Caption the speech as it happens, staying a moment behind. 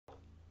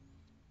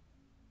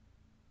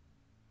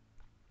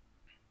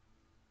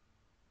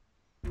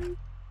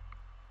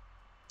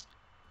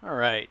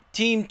Alright,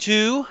 Team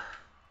 2.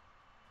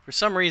 For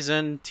some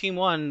reason, Team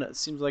 1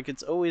 seems like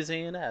it's always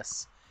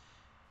ANS.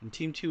 And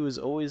Team 2 is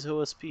always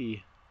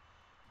OSP.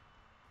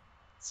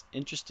 It's an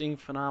interesting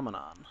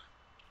phenomenon.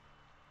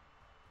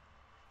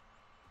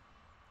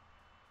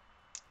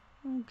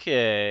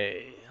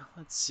 Okay,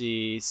 let's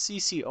see.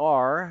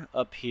 CCR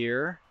up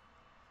here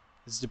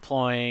is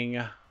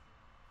deploying...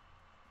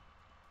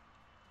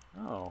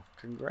 Oh,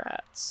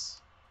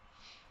 congrats.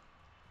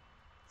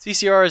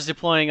 CCR is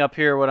deploying up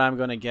here what I'm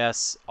going to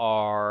guess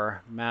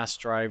are mass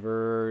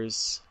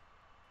drivers.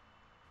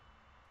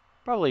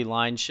 Probably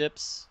line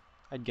ships.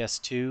 I'd guess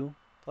 2,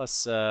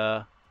 plus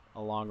a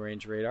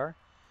long-range radar.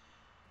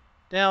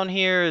 Down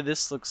here,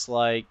 this looks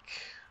like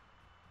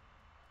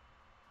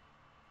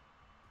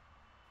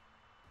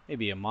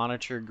maybe a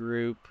monitor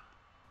group.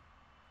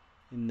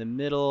 In the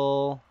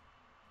middle,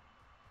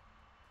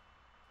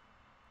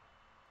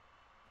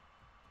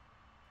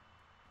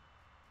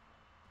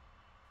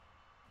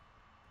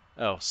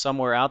 oh,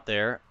 somewhere out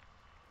there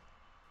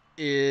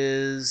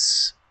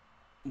is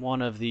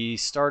one of the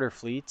starter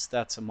fleets.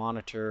 That's a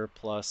monitor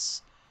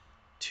plus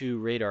 2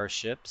 radar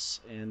ships.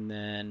 And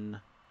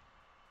then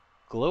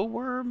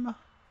Glowworm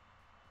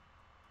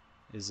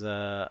is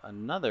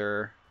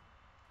another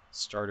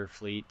starter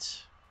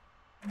fleet.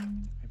 I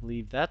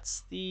believe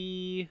that's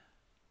the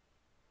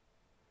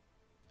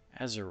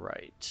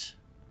Azurite,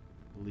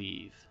 I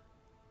believe.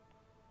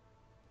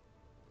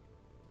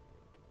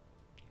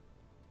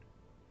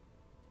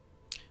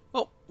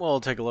 Well,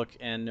 we'll take a look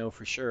and know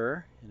for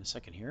sure in a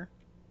second here.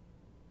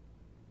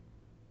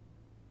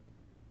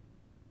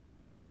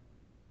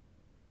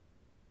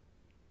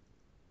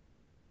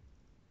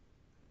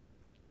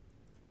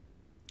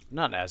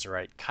 Not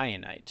Azurite,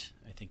 Kyanite,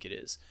 I think it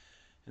is.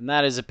 And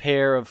that is a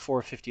pair of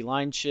 450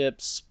 line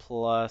ships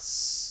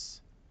plus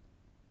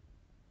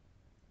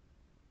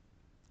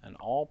an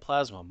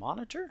all-plasma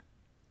monitor?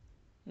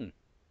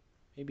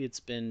 Maybe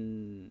it's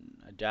been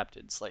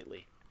adapted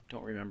slightly.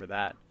 Don't remember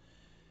that.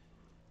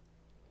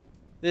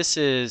 This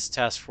is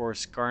Task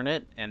Force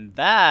Garnet, and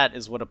that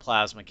is what a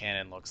plasma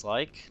cannon looks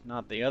like,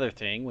 not the other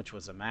thing, which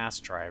was a mass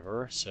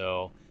driver.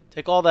 So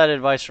take all that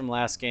advice from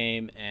last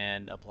game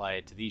and apply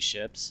it to these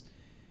ships.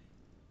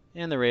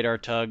 And the radar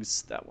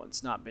tugs, that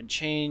one's not been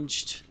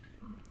changed.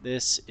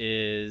 This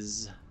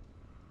is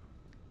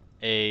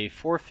a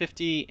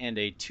 450 and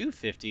a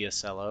 250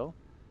 Ocello.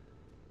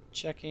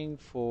 Checking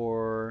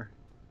for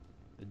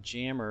the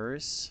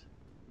jammers.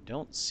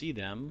 Don't see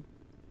them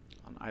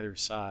on either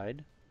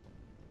side.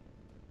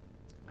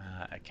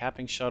 A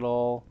capping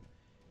shuttle.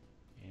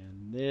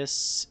 And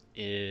this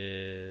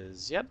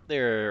is... Yep,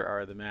 there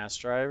are the mass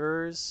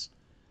drivers.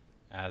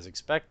 As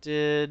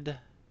expected.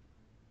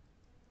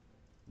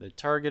 The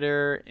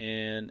targeter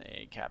and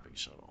a capping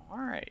shuttle.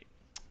 Alright.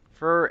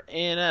 For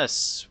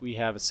ANS, we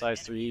have a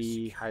size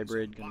 3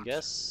 hybrid, gonna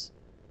guess.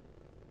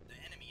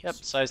 Yep,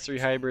 size 3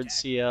 hybrid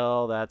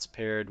CL. That's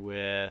paired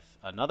with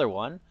another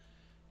one.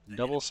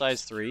 Double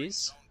size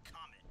 3s.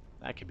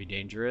 That could be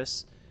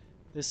dangerous.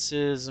 This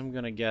is, I'm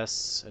gonna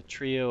guess, a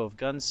trio of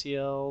gun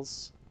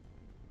CLs.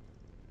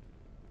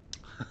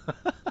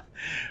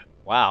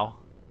 Wow.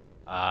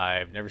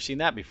 I've never seen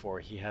that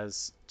before. He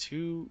has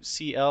 2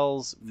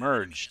 CLs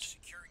merged.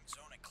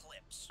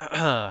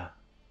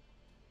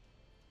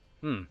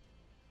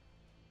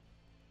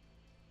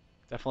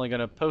 Definitely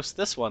gonna post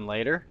this one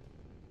later.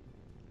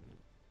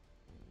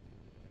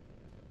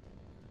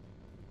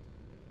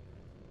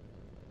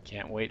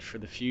 Can't wait for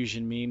the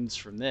fusion memes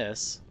from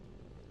this.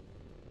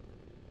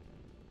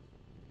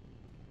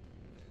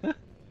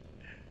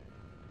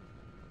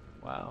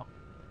 Wow.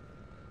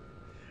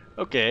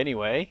 Okay,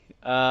 anyway.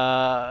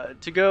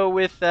 To go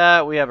with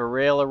that, we have a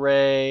rail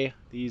array.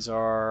 These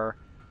are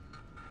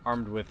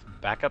armed with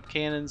backup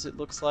cannons, it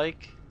looks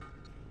like.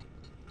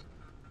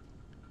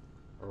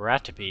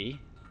 Ratapy.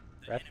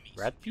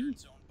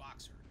 Ratapy?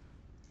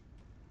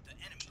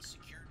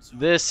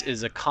 This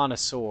is a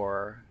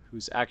connoisseur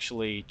who's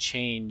actually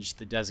changed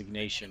the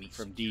designation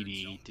from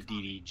DD to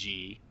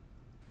DDG.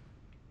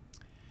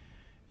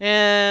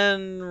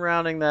 And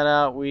rounding that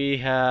out, we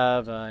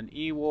have an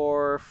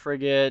E-War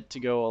frigate to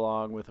go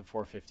along with a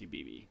 450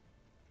 BB.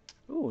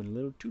 Ooh, and a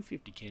little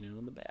 250 cannon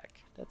on the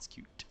back. That's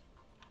cute.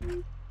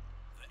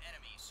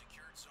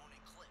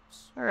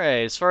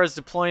 Alright, as far as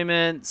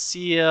deployment,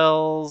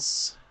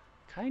 CLs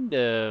kind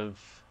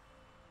of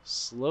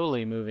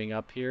slowly moving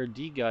up here.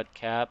 D got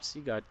cap, C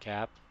got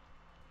cap.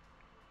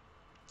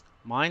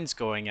 Mines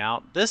going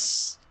out.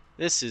 This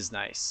is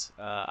nice.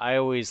 I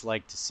always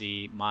like to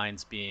see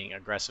mines being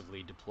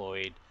aggressively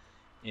deployed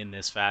in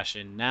this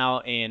fashion. Now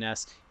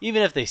ANS,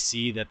 even if they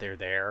see that they're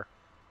there,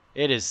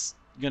 it is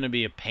going to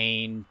be a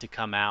pain to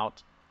come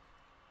out.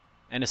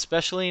 And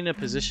especially in a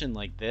position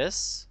like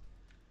this,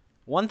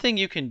 one thing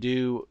you can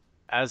do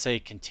as a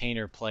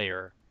container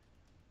player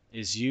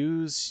is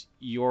use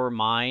your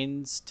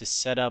mines to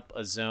set up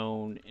a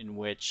zone in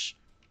which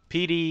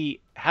PD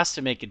has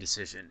to make a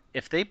decision.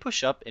 If they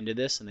push up into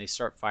this and they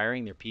start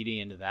firing their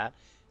PD into that,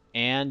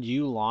 and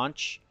you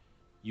launch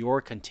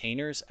your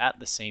containers at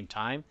the same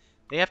time,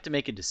 they have to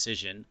make a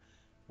decision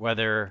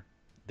whether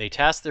they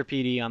task their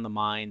PD on the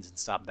mines and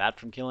stop that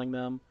from killing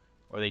them,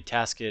 or they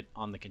task it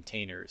on the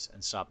containers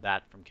and stop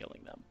that from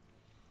killing them.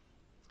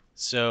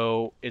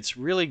 So it's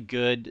really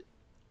good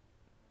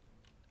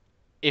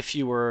if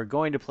you were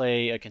going to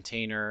play a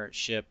container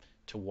ship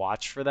to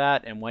watch for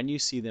that, and when you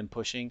see them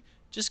pushing,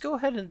 just go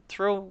ahead and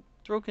throw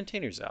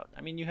containers out.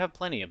 I mean, you have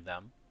plenty of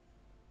them.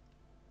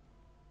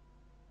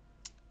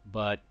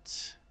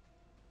 But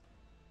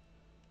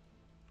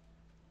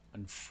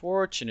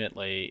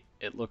unfortunately,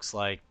 it looks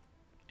like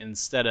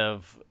instead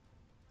of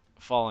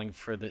falling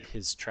for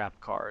his trap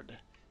card,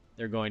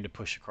 they're going to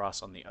push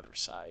across on the other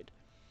side.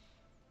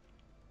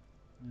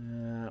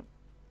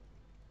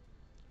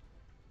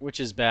 Which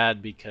is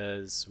bad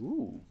because,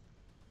 ooh,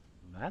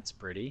 that's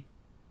pretty.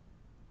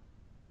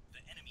 The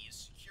enemy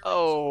is securing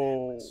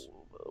Oh,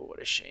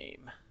 what a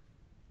shame.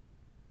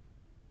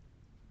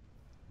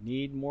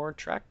 Need more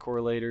track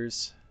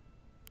correlators.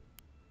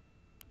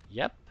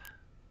 Yep.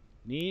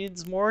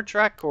 Needs more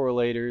track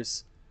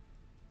correlators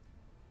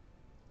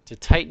to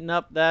tighten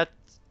up that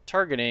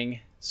targeting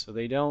so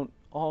they don't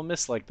all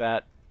miss like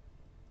that.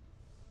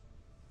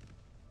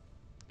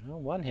 Oh,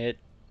 one hit.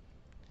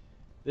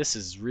 This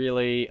is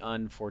really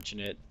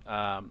unfortunate.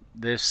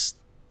 This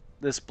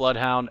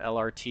Bloodhound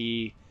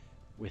LRT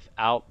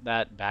without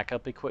that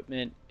backup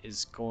equipment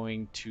is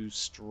going to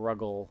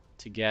struggle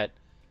to get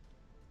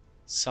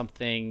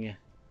something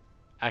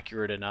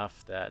accurate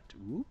enough that,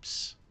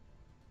 oops,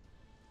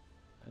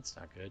 that's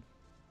not good,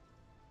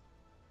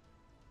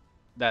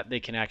 that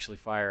they can actually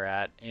fire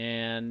at.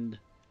 And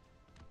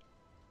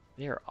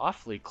they are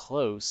awfully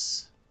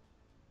close.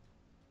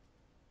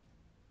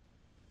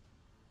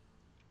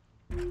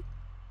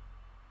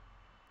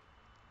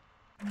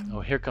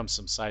 Oh, here comes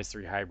some size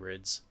 3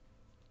 hybrids.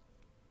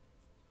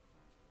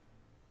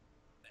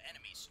 The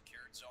enemy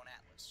secured Zone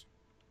Atlas.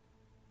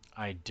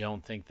 I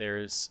don't think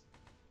there's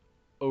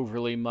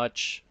overly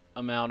much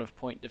amount of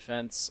point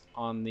defense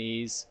on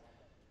these.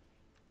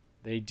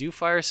 They do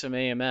fire some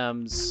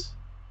AMMs.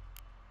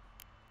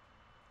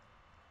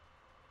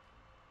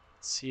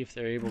 Let's see if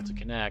they're able to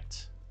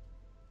connect.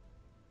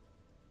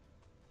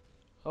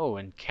 Oh,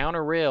 and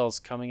counter rails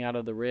coming out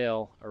of the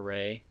rail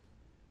array.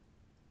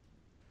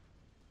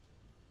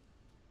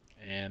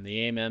 And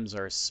the AMMs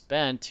are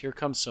spent. Here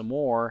comes some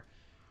more.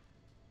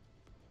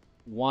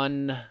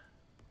 One,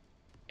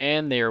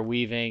 and they are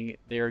weaving.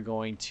 They are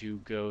going to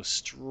go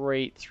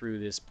straight through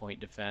this point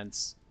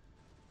defense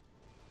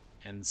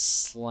and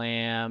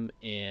slam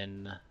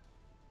in.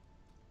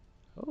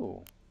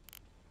 Oh.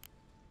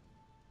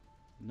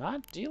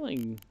 Not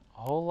dealing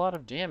a whole lot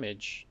of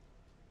damage.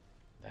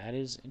 That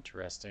is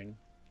interesting.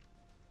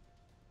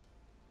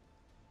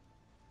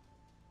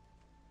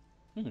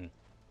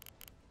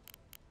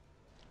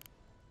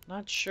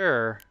 Not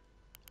sure.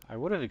 I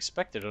would have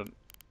expected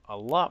a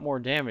lot more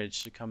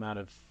damage to come out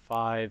of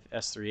 5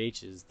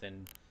 S3Hs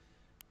than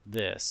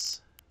this.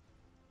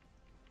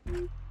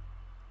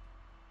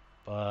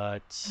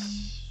 But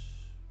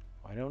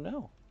I don't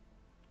know.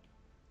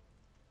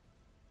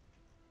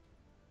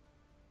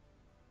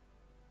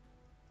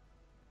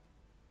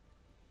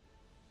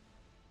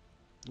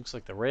 Looks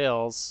like the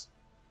rails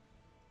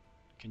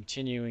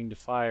continuing to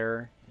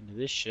fire into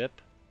this ship.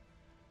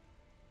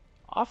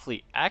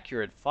 Awfully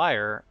accurate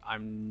fire.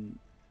 I'm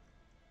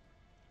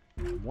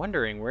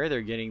wondering where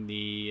they're getting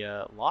the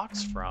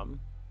locks from.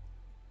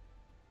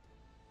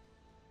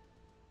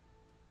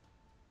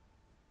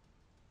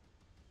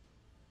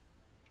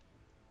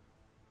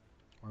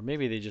 Or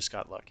maybe they just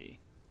got lucky.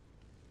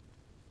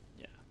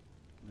 Yeah,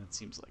 that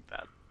seems like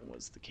that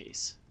was the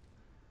case.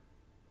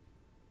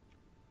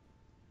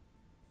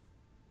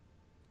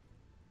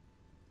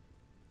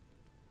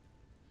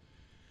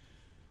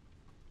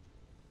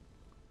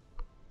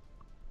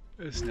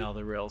 As now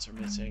the rails are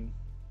missing.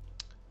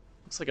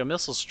 Looks like a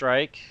missile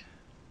strike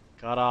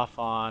got off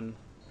on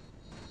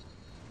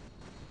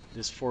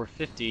this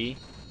 450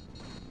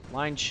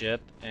 line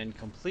ship and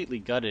completely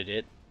gutted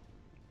it.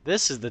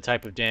 This is the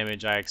type of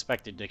damage I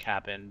expected to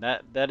happen.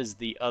 That is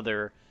the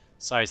other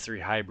size 3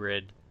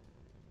 hybrid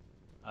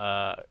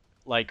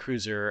light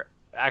cruiser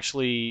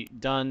actually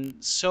done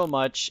so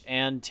much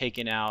and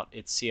taken out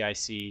its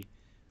CIC.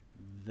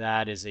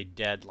 That is a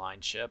dead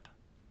line ship.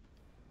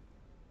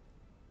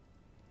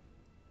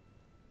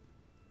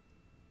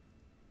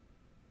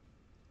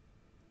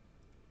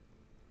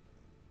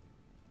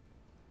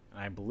 And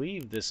I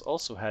believe this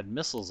also had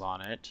missiles on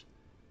it.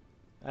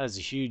 That is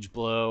a huge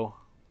blow.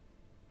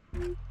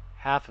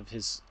 Half of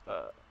his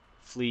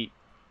fleet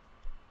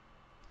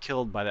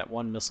killed by that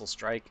one missile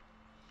strike.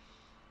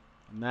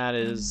 And that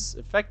is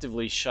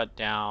effectively shut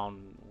down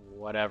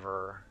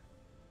whatever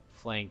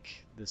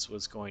flank this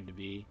was going to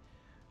be.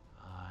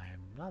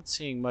 I'm not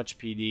seeing much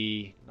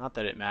PD. Not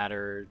that it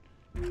mattered.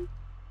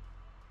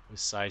 With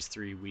size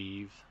 3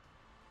 weave.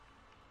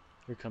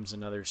 Here comes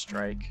another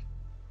strike.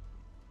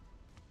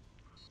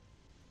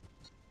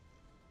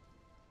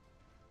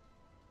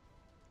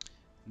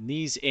 And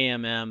these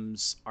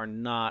AMMs are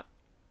not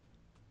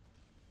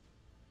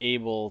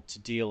able to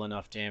deal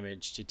enough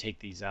damage to take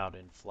these out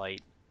in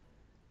flight.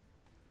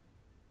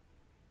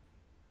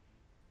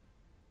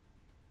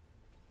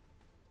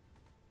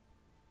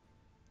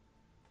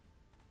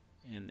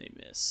 And they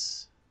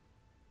miss.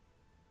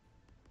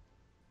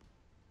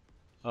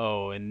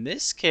 Oh, in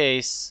this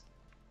case,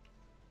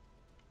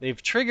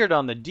 they've triggered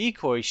on the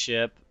decoy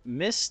ship,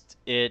 missed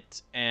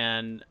it,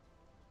 and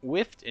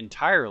whiffed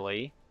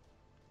entirely.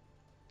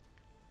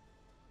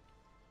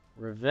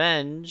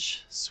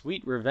 Revenge,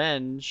 sweet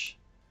revenge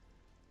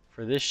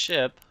for this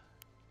ship.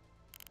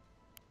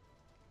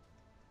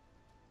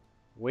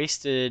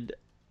 Wasted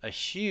a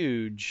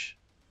huge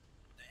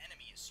The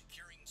enemy is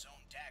securing Zone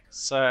Dagger.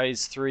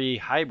 size 3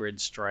 hybrid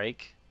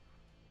strike.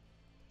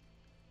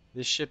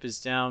 This ship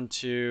is down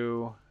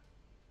to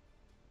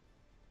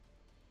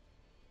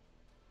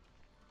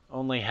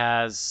only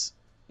has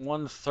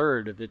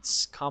 1/3 of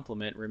its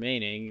complement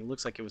remaining. It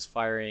looks like it was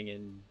firing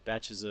in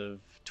batches of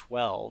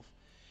 12,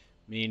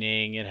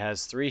 meaning it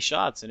has 3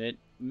 shots and it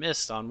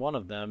missed on one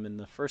of them, and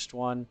the first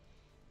one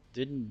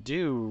didn't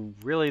do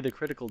really the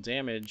critical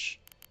damage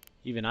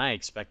even I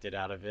expected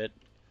out of it.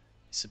 I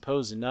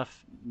suppose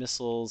enough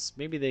missiles,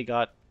 maybe they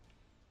got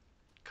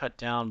cut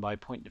down by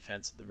point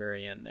defense at the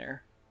very end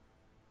there.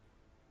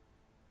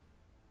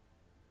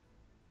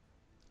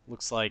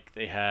 Looks like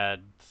they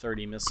had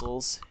 30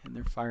 missiles and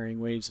they're firing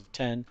waves of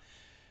 10.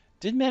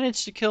 Did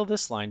manage to kill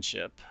this line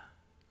ship.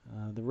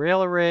 The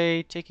rail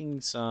array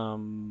taking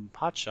some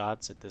pot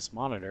shots at this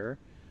monitor,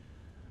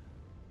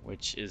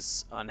 which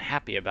is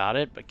unhappy about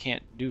it, but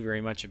can't do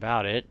very much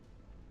about it.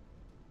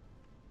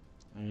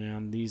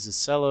 And these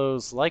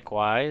Acellos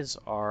likewise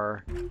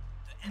are... The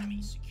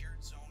enemy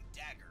secured Zone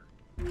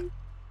Dagger.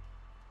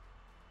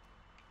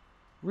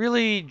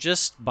 really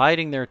just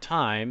biding their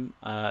time.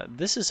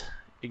 This is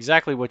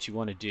exactly what you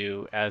want to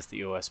do as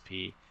the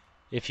OSP.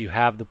 If you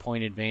have the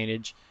point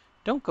advantage,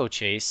 don't go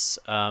chase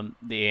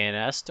the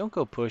ANS. Don't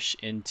go push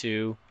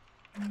into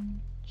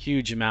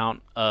huge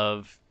amount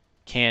of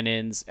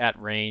cannons at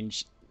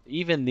range.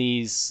 Even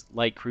these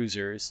light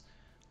cruisers,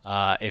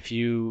 if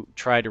you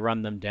try to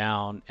run them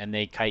down and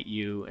they kite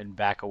you and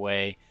back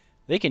away,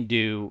 they can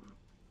do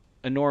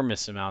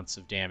enormous amounts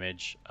of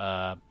damage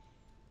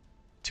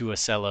to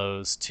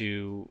Acellos,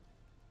 to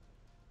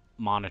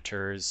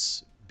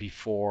monitors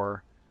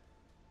before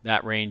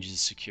that range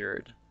is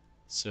secured.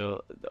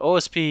 So the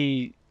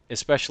OSP,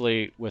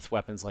 especially with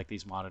weapons like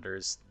these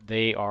monitors,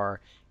 they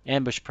are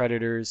ambush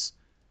predators.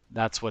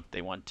 That's what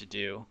they want to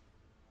do.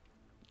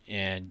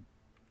 And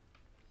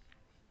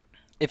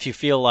if you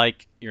feel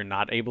like you're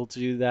not able to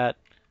do that,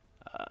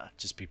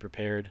 just be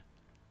prepared,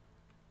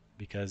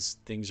 because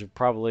things are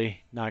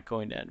probably not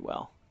going to end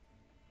well.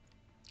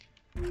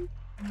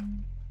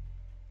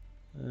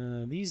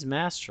 These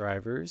mass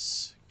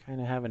drivers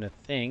kind of having a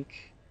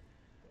think.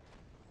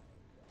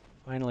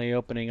 Finally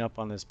opening up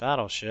on this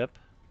battleship.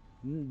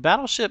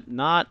 Battleship,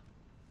 not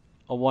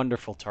a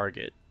wonderful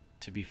target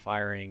to be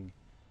firing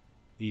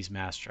these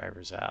mass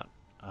drivers at.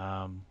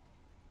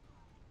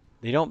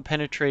 They don't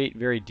penetrate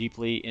very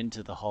deeply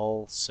into the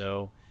hull,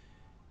 so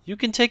you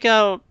can take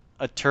out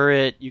a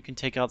turret, you can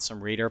take out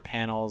some radar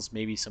panels,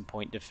 maybe some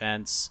point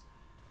defense,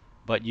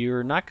 but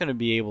you're not going to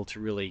be able to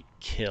really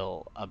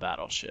kill a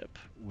battleship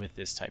with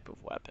this type of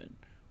weapon,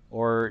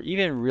 or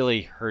even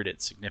really hurt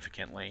it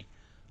significantly.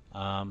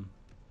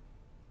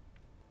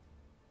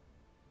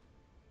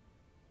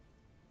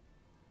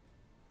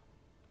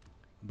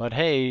 But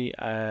hey,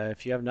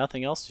 if you have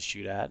nothing else to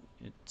shoot at,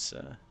 it's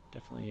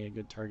definitely a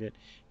good target.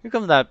 Here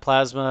comes that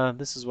plasma.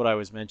 This is what I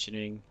was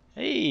mentioning.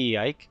 Hey,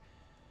 Ike.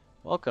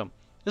 Welcome.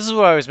 This is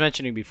what I was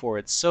mentioning before.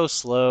 It's so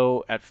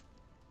slow at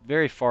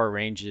very far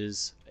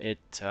ranges.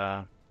 It's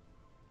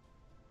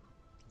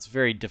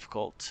very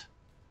difficult.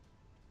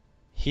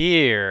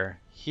 Here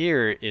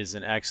is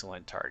an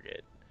excellent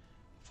target.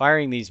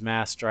 Firing these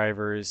mass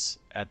drivers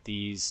at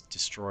these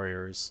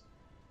destroyers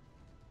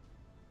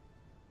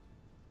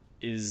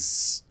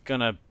is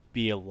gonna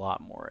be a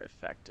lot more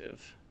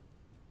effective.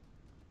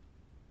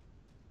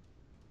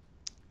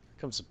 Here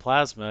comes the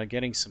plasma,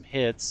 getting some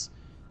hits.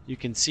 You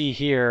can see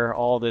here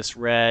all this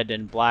red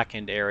and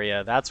blackened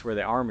area. That's where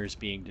the armor's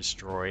being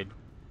destroyed.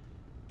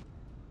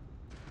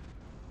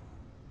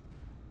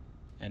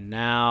 And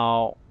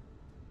now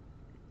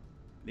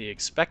the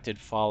expected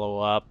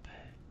follow-up.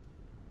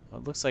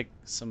 Well, it looks like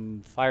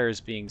some fire is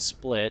being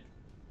split.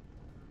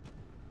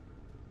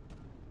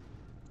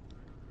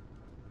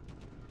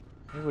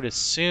 I would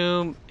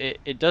assume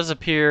it does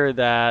appear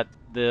that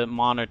the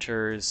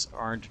monitors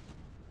aren't...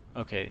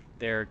 Okay,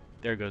 there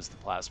goes the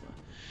plasma.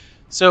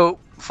 So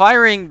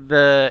firing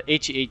the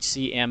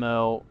HEHC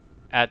ammo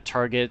at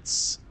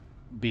targets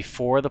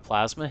before the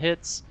plasma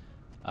hits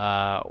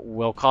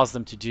will cause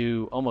them to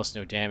do almost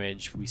no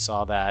damage. We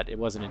saw that it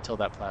wasn't until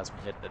that plasma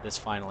hit that this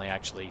finally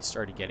actually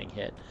started getting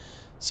hit.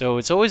 So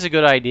it's always a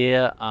good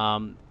idea,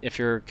 if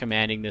you're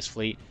commanding this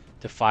fleet,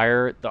 to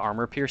fire the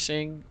armor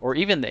piercing, or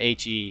even the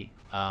HE.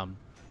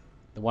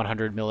 The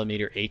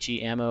 100mm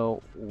HE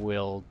ammo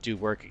will do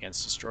work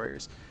against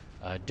destroyers.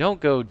 Don't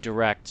go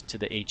direct to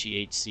the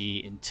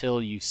HEHC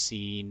until you've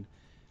seen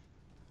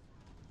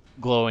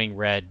glowing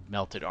red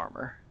melted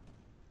armor.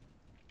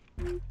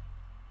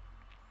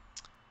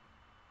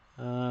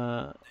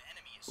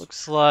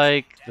 Looks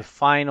like the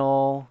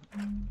final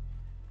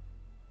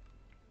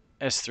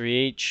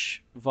S3H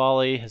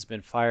volley has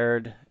been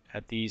fired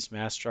at these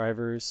mass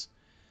drivers.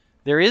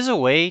 There is a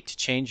way to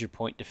change your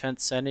point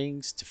defense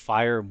settings to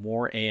fire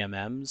more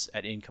AMMs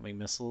at incoming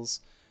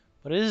missiles,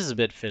 but it is a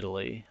bit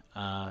fiddly.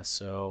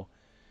 So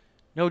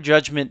no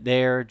judgment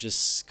there,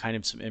 just kind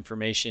of some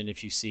information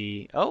if you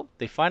see, oh,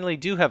 they finally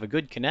do have a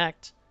good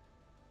connect.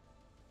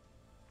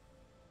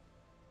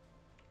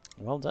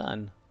 Well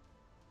done.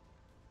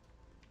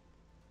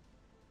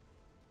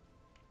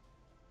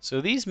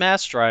 So these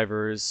mass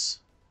drivers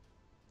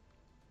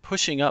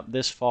pushing up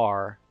this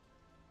far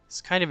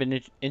is kind of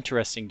an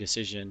interesting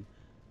decision.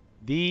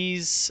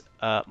 These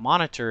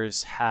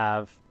monitors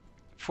have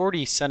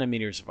 40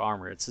 centimeters of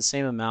armor. It's the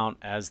same amount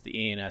as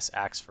the ANS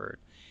Axford.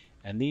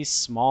 And these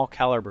small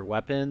caliber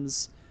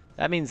weapons,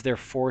 that means they're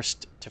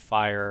forced to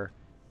fire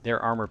their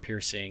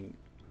armor-piercing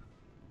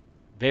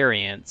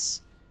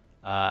variants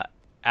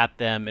at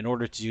them in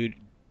order to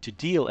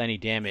deal any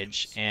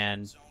damage.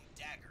 And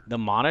the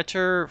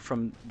monitor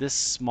from this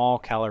small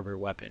caliber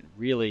weapon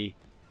really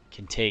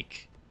can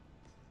take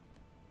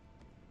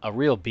a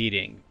real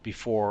beating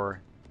before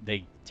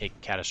they take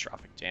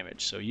catastrophic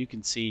damage. So you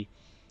can see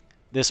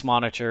this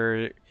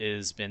monitor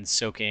has been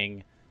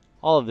soaking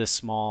all of this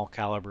small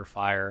caliber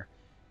fire.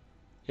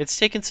 It's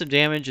taken some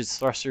damage, its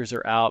thrusters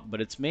are out,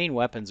 but its main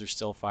weapons are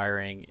still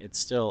firing. It's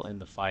still in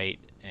the fight,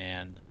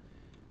 and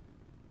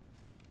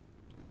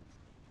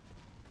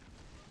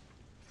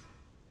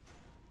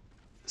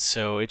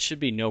so it should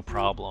be no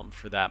problem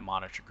for that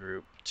monitor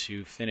group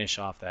to finish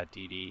off that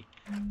DD.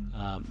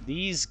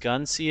 These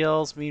gun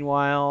CLs,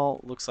 meanwhile,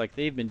 looks like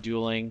they've been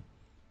dueling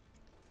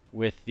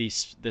with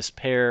this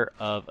pair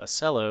of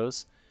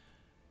Acellos,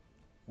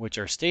 which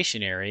are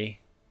stationary.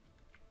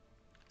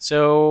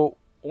 So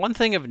one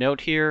thing of note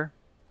here,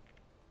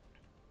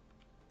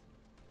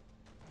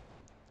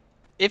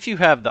 if you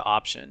have the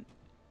option,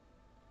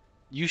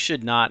 you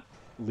should not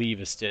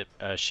leave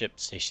a ship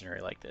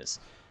stationary like this.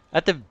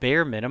 At the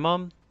bare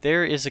minimum,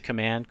 there is a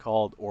command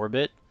called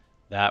orbit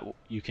that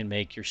you can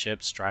make your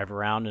ships drive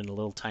around in a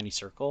little tiny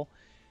circle.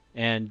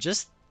 And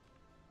just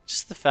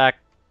the fact,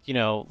 you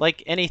know,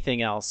 like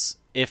anything else,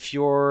 if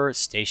you're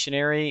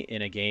stationary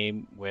in a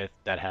game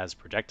that has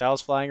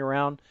projectiles flying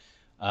around,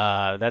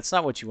 that's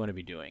not what you want to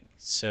be doing.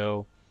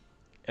 So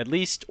at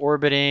least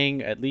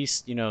orbiting, at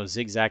least, you know,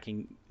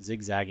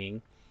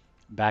 zigzagging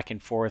back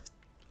and forth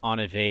on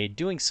evade,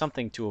 doing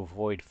something to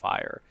avoid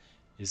fire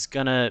is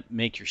gonna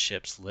make your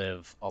ships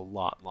live a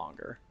lot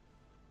longer.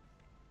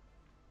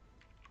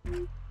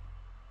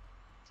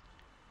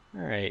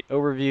 Alright,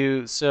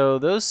 overview. So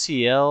those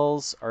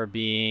CLs are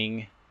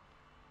being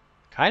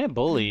kind of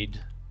bullied,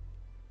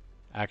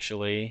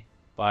 actually,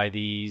 by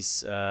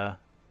these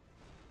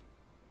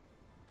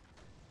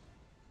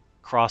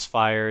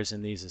crossfires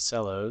and these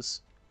Acellos.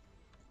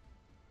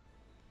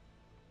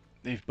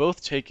 They've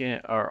both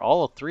taken, or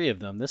all three of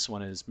them, this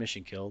one is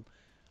mission killed,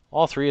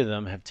 all three of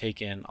them have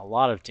taken a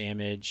lot of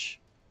damage.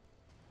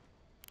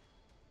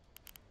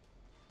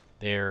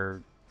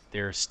 They're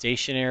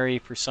stationary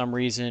for some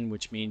reason,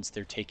 which means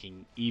they're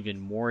taking even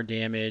more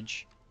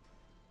damage.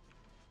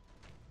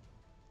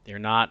 They're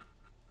not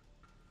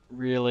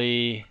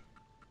really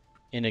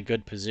in a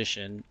good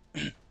position.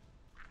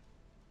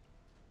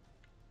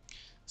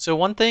 So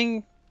one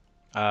thing,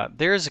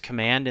 there's a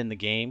command in the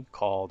game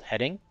called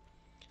heading,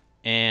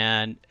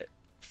 and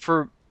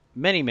for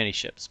many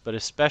ships, but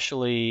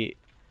especially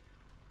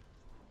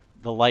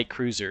the light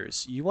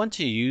cruisers, you want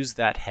to use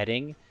that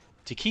heading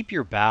to keep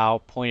your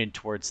bow pointed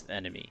towards the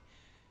enemy.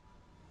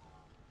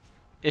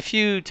 If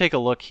you take a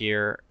look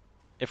here,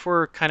 if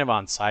we're kind of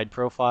on side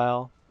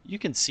profile, you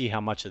can see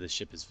how much of the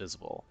ship is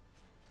visible,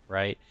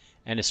 right?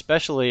 And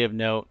especially of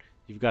note,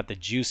 you've got the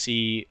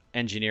juicy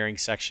engineering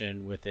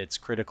section with its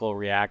critical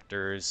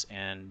reactors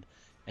and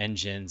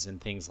engines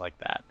and things like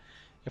that.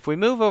 If we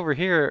move over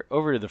here,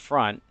 over to the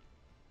front,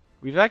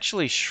 we've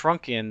actually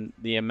shrunken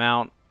the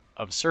amount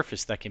of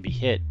surface that can be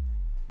hit.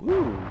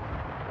 Woo!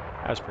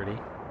 That was pretty.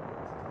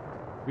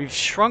 We've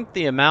shrunk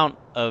the amount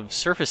of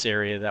surface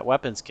area that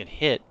weapons can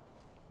hit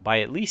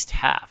by at least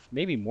half,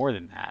 maybe more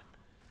than that.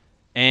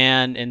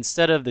 And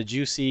instead of the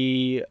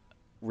juicy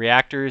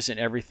reactors and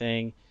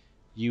everything,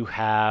 you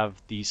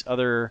have these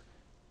other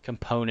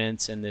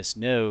components in this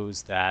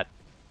nose that,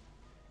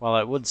 while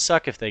it would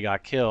suck if they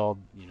got killed,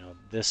 you know,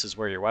 this is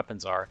where your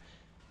weapons are,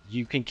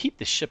 you can keep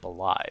the ship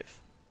alive.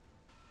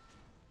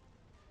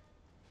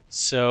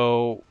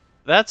 So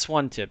that's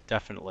one tip,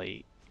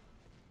 definitely.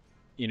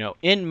 You know,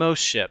 in most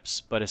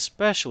ships, but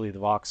especially the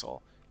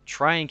Vauxhall,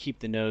 try and keep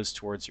the nose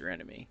towards your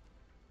enemy.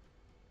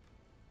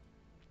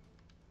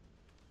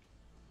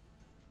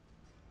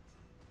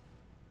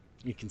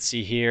 You can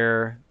see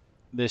here,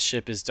 this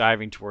ship is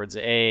diving towards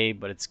A,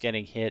 but it's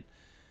getting hit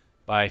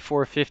by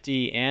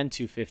 450 and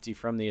 250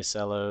 from the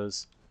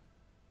Acellos.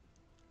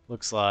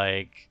 Looks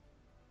like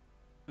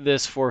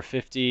this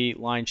 450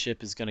 line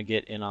ship is going to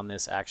get in on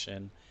this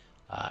action.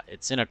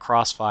 It's in a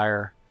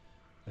crossfire.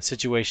 A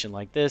situation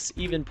like this,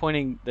 even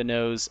pointing the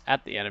nose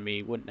at the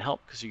enemy wouldn't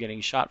help because you're getting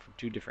shot from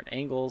two different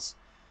angles.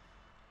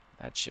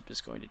 That ship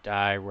is going to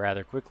die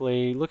rather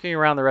quickly. Looking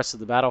around the rest of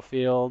the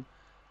battlefield,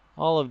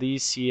 all of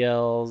these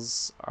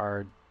CLs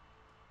are...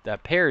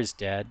 That pair is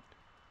dead.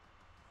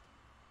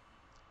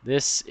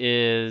 This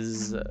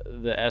is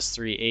the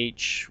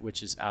S3H,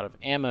 which is out of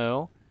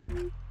ammo.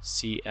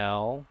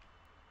 CL.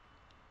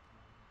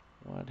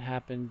 What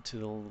happened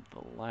to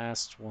the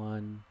last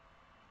one?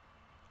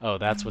 Oh,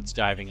 that's what's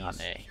diving on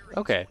A.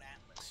 Okay.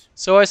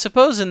 So I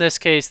suppose in this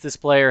case, this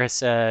player has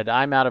said,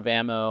 I'm out of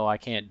ammo, I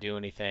can't do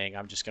anything,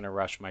 I'm just going to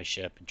rush my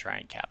ship and try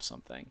and cap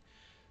something.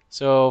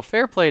 So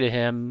fair play to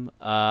him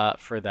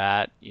for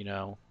that, you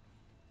know.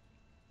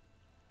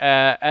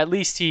 At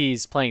least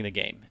he's playing the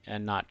game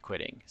and not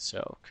quitting.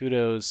 So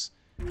kudos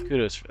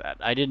for that.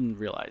 I didn't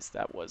realize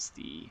that was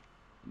the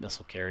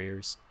missile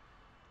carriers.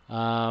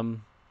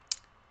 Let's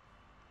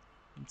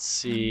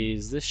see,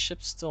 is this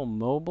ship still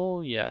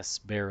mobile? Yes,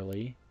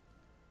 barely.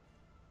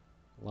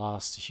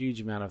 Lost a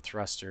huge amount of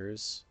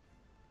thrusters.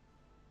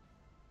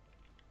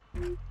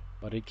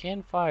 But it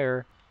can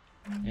fire.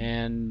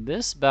 And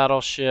this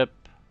battleship,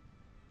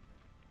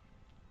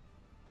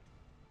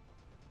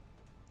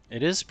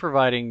 it is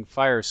providing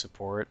fire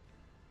support.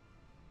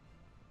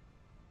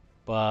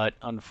 But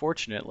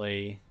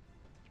unfortunately,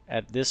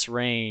 at this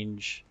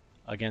range,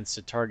 against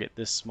a target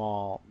this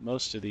small,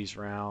 most of these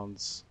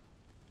rounds,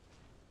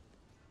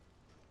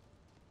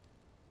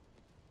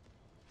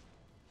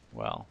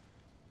 well,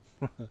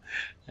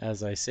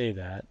 as I say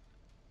that,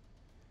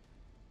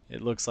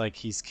 it looks like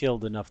he's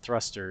killed enough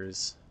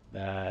thrusters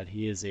that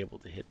he is able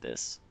to hit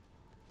this.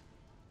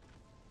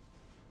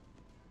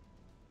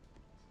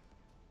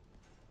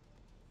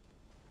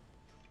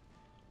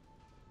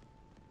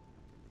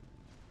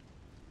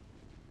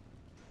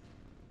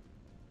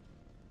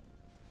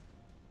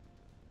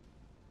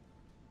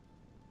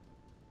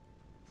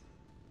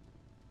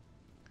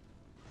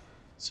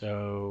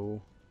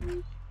 So,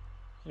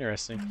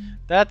 interesting.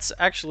 That's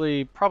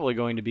actually probably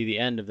going to be the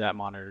end of that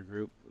monitor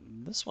group.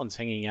 This one's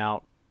hanging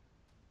out.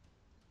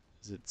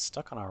 Is it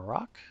stuck on a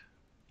rock?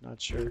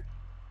 Not sure.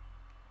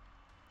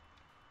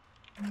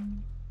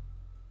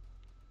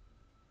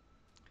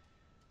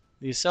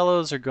 The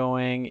Ocellos are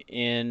going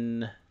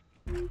in...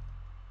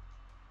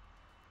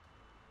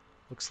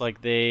 Looks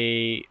like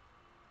they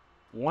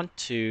want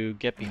to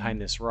get behind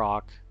this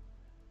rock.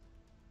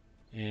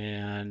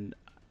 And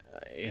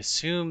I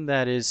assume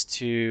that is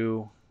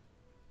to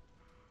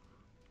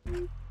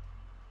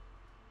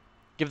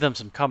give them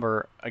some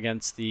cover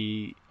against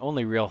the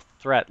only real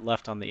threat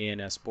left on the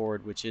ANS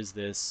board, which is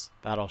this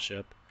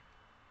battleship.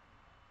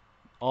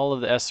 All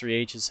of the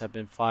S3Hs have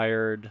been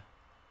fired.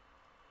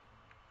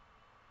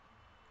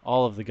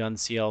 All of the gun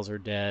CLs are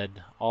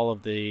dead. All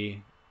of the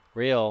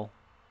rail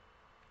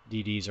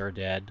DDs are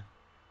dead.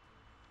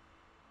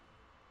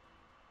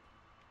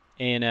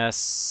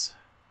 ANS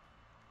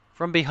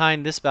from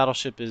behind, this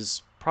battleship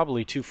is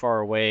probably too far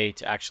away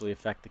to actually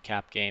affect the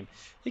cap game.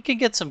 It can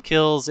get some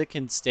kills, it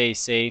can stay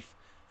safe,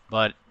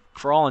 but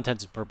for all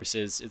intents and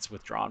purposes, it's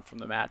withdrawn from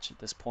the match at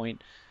this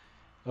point.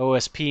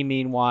 OSP,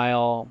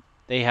 meanwhile,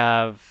 they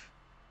have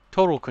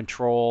total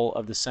control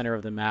of the center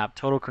of the map,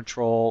 total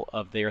control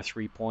of their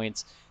 3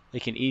 points.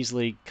 They can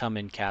easily come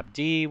in cap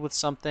D with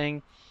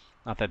something.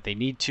 Not that they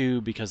need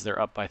to because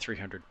they're up by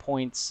 300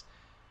 points.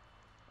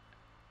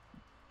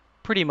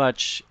 Pretty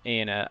much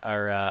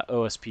our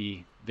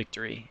OSP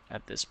victory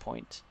at this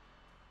point.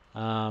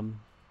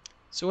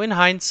 So in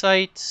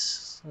hindsight,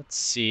 let's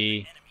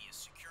see.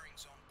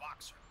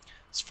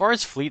 As far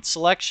as fleet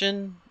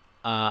selection,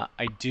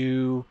 I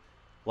do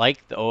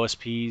like the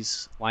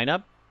OSP's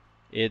lineup.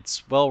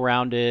 It's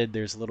well-rounded,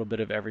 there's a little bit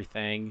of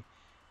everything,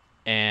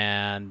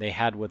 and they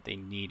had what they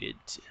needed.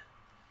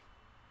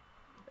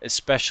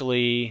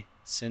 Especially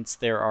since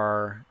there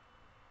are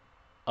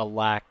a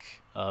lack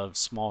of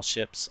small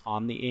ships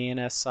on the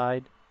ANS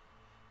side.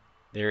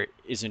 There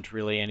isn't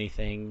really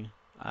anything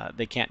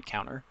they can't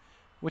counter,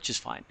 which is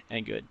fine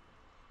and good.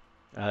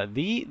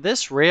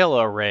 This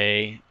rail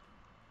array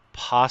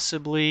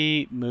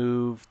possibly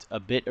moved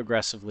a bit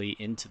aggressively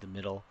into the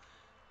middle.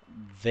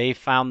 They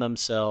found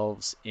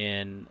themselves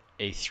in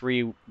a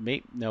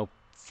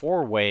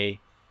four-way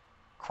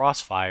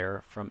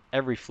crossfire from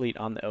every fleet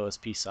on the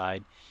OSP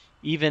side.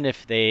 Even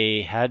if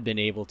they had been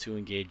able to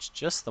engage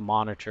just the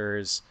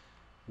monitors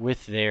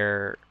with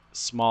their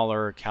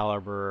smaller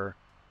caliber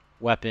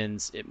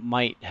weapons, it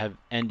might have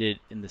ended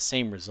in the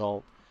same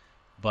result,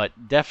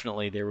 but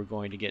definitely they were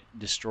going to get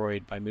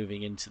destroyed by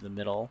moving into the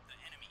middle.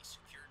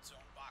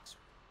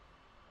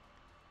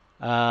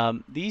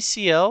 These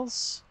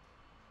CLs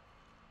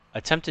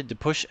attempted to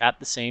push at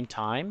the same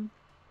time.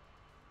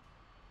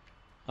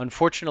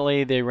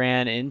 Unfortunately, they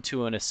ran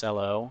into an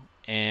Ocello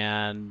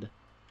and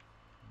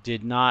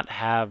did not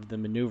have the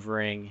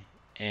maneuvering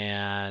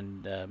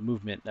and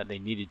movement that they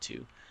needed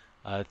to.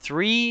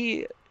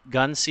 3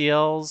 gun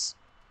CLs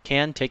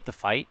can take the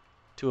fight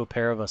to a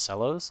pair of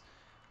Ocellos,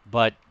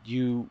 but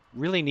you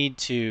really need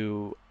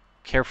to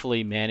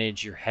carefully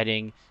manage your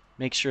heading,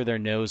 make sure they're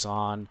nose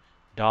on,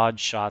 dodge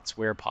shots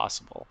where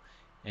possible,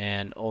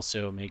 and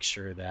also make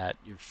sure that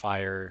your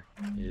fire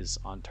is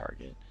on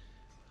target.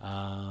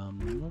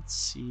 Let's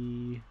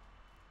see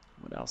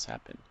what else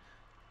happened.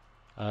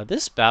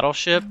 This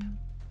battleship,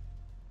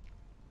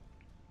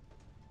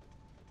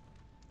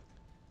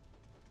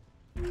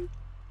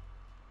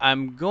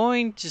 I'm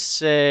going to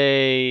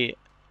say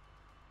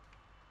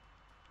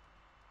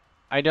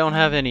I don't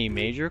have any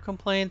major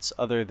complaints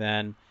other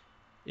than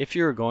if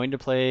you're going to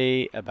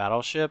play a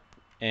battleship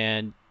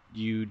and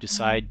you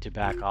decide to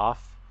back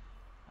off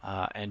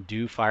and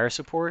do fire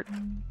support,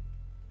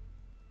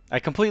 I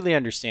completely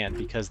understand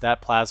because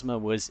that plasma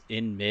was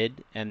in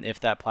mid, and if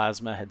that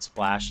plasma had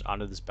splashed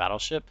onto this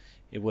battleship,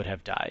 it would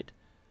have died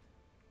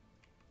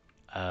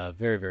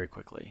very, very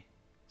quickly.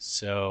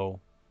 So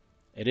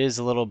it is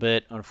a little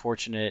bit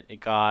unfortunate.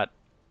 It got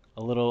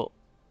a little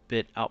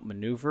bit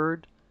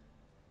outmaneuvered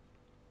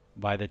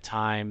by the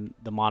time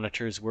the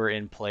monitors were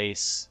in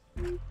place.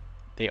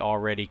 They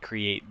already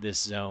create this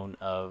zone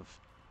of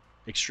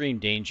extreme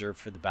danger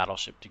for the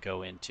battleship to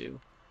go into.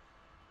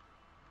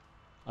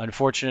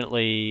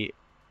 Unfortunately,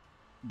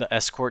 the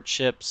escort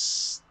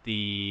ships,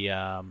 the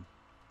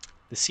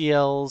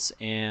CLs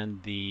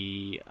and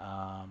the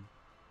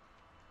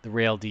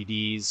rail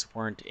DDs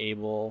weren't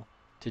able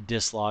to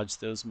dislodge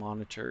those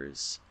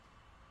monitors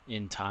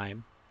in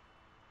time.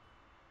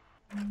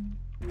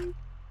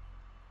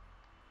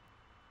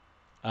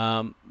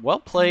 Well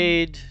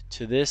played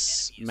to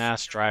this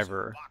mass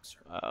driver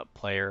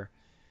player.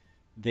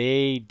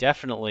 They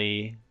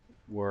definitely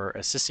were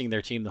assisting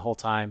their team the whole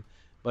time,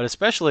 but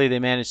especially they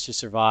managed to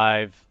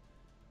survive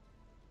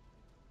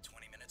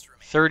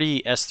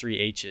 30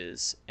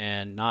 S3Hs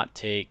and not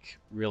take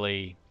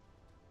really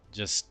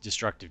just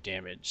destructive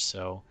damage.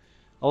 So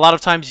a lot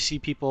of times you see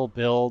people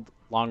build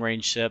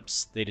long-range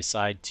ships, they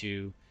decide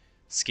to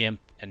skimp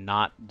and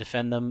not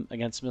defend them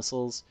against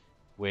missiles,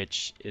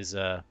 which is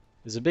a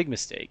big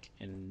mistake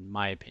in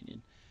my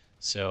opinion.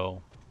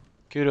 So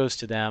kudos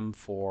to them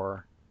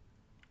for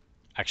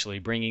actually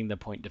bringing the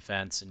point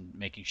defense and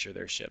making sure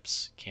their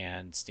ships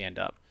can stand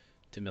up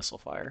to missile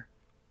fire.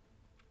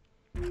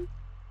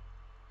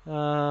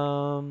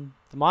 The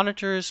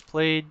monitors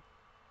played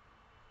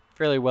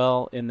fairly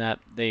well in that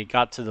they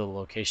got to the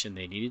location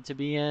they needed to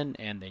be in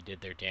and they did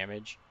their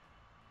damage,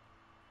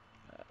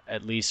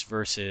 at least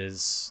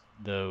versus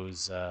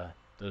those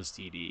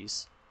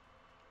DDs.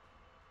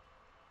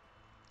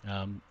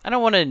 I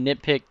don't want to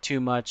nitpick too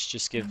much,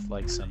 just give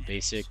like some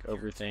basic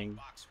overthing.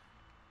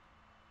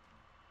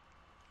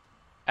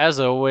 As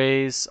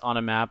always, on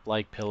a map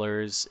like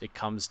Pillars, it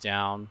comes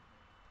down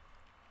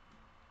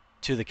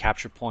to the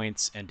capture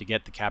points, and to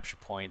get the capture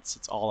points,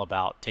 it's all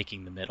about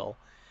taking the middle.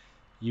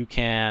 You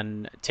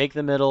can take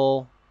the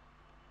middle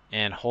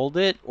and hold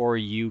it, or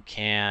you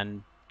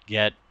can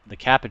get the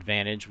cap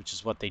advantage, which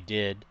is what they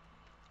did,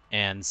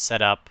 and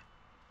set up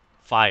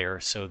fire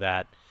so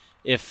that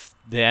if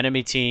the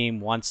enemy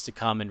team wants to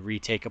come and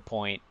retake a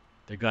point,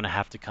 they're going to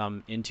have to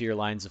come into your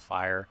lines of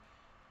fire.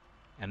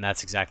 And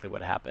that's exactly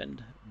what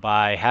happened.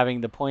 By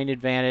having the point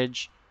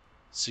advantage,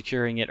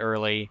 securing it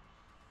early,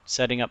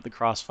 setting up the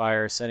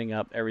crossfire, setting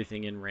up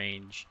everything in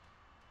range,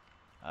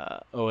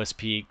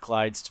 OSP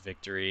glides to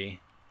victory.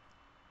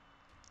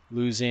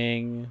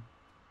 Losing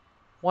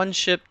one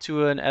ship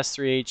to an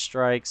S3H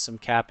strike, some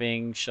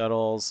capping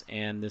shuttles,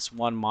 and this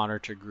one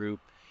monitor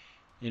group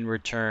in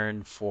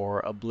return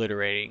for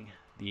obliterating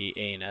the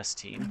ANS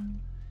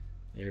team.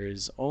 There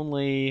is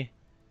only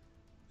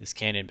this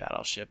cannon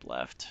battleship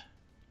left,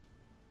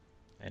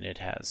 and it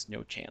has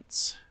no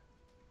chance.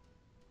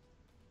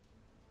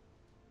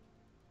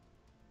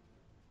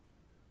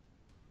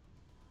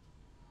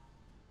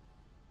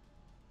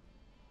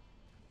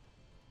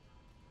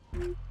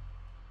 The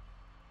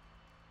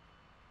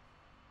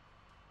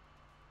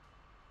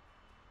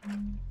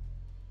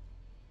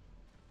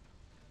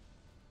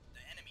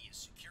enemy is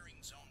securing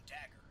zone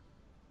dagger.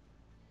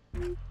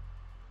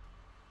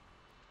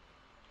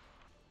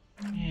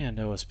 And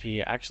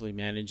OSP actually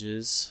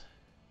manages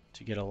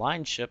to get a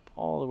line ship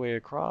all the way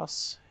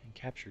across and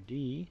capture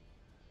D.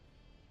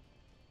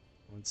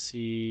 Let's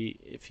see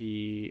if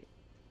he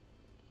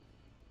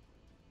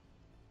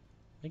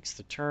makes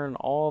the turn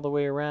all the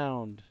way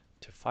around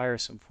to fire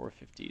some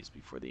 450s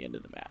before the end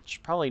of the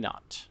match. Probably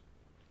not.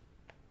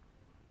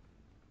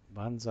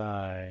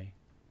 Banzai.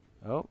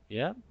 Oh,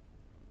 yeah,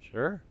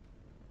 sure.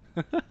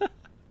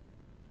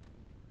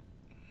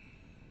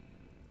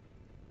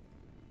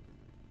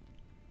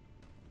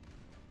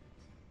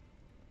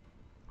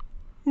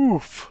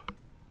 Oof.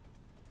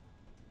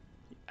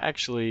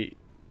 Actually,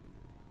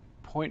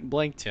 point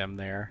blanked him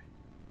there.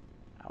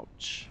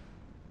 Ouch.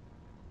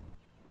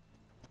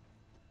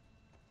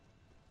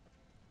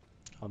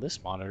 Oh,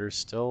 this monitor's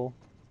still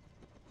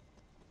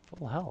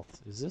full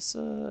health. Is this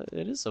a...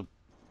 It is a...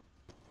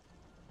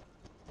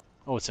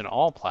 Oh, it's an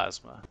all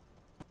plasma.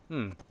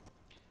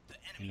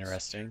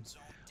 Interesting.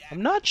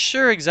 I'm not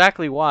sure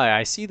exactly why.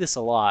 I see this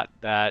a lot,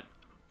 that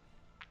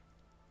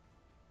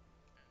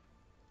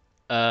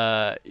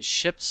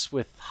ships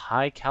with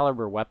high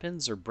caliber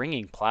weapons are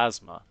bringing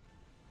plasma.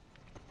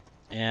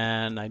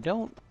 And I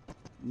don't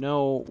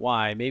know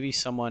why. Maybe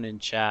someone in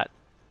chat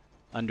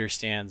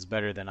understands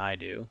better than I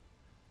do.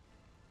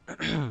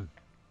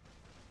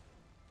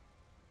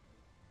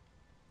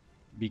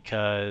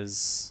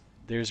 Because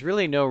there's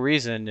really no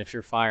reason if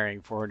you're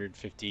firing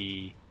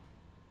 450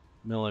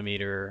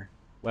 millimeter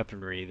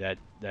weaponry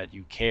that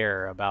you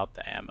care about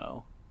the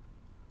ammo.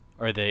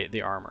 Or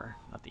the armor,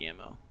 not the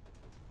ammo.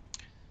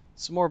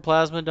 Some more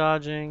plasma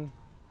dodging.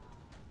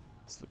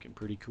 It's looking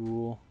pretty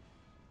cool.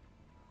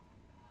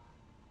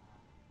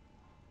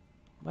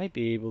 Might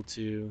be able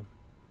to...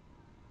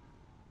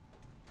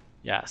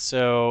 Yeah,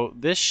 so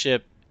this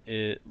ship,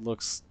 it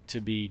looks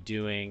to be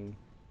doing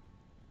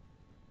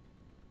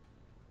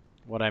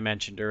what I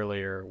mentioned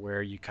earlier,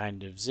 where you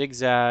kind of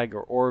zigzag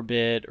or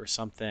orbit or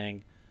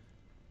something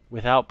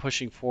without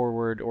pushing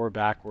forward or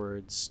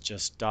backwards,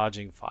 just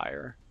dodging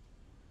fire.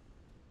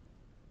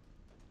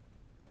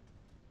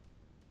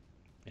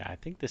 Yeah, I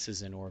think this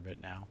is in orbit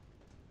now.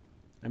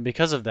 And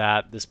because of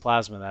that, this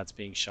plasma that's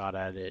being shot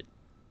at it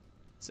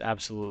is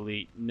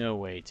absolutely no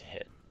way to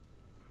hit.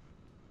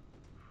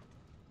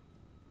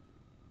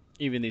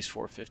 Even these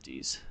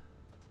 450s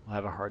will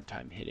have a hard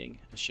time hitting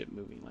a ship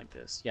moving like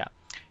this. Yeah,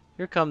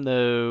 here come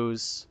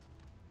those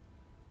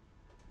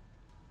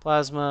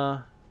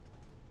plasma.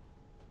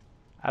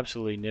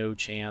 Absolutely no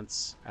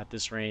chance at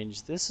this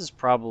range. This is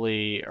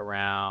probably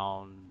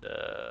around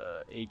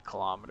 8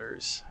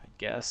 kilometers, I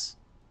guess.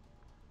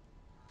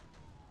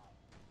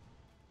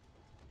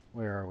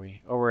 Where are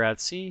we? Oh, we're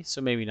at sea,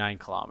 so maybe 9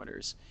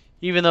 kilometers.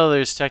 Even though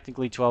there's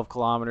technically 12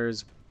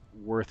 kilometers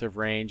worth of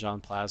range on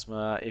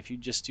plasma, if you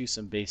just do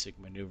some basic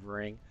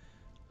maneuvering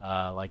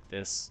like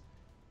this,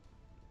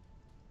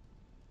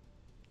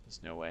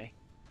 there's no way.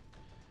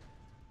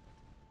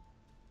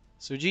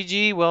 So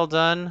GG, well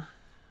done.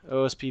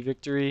 OSP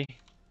victory.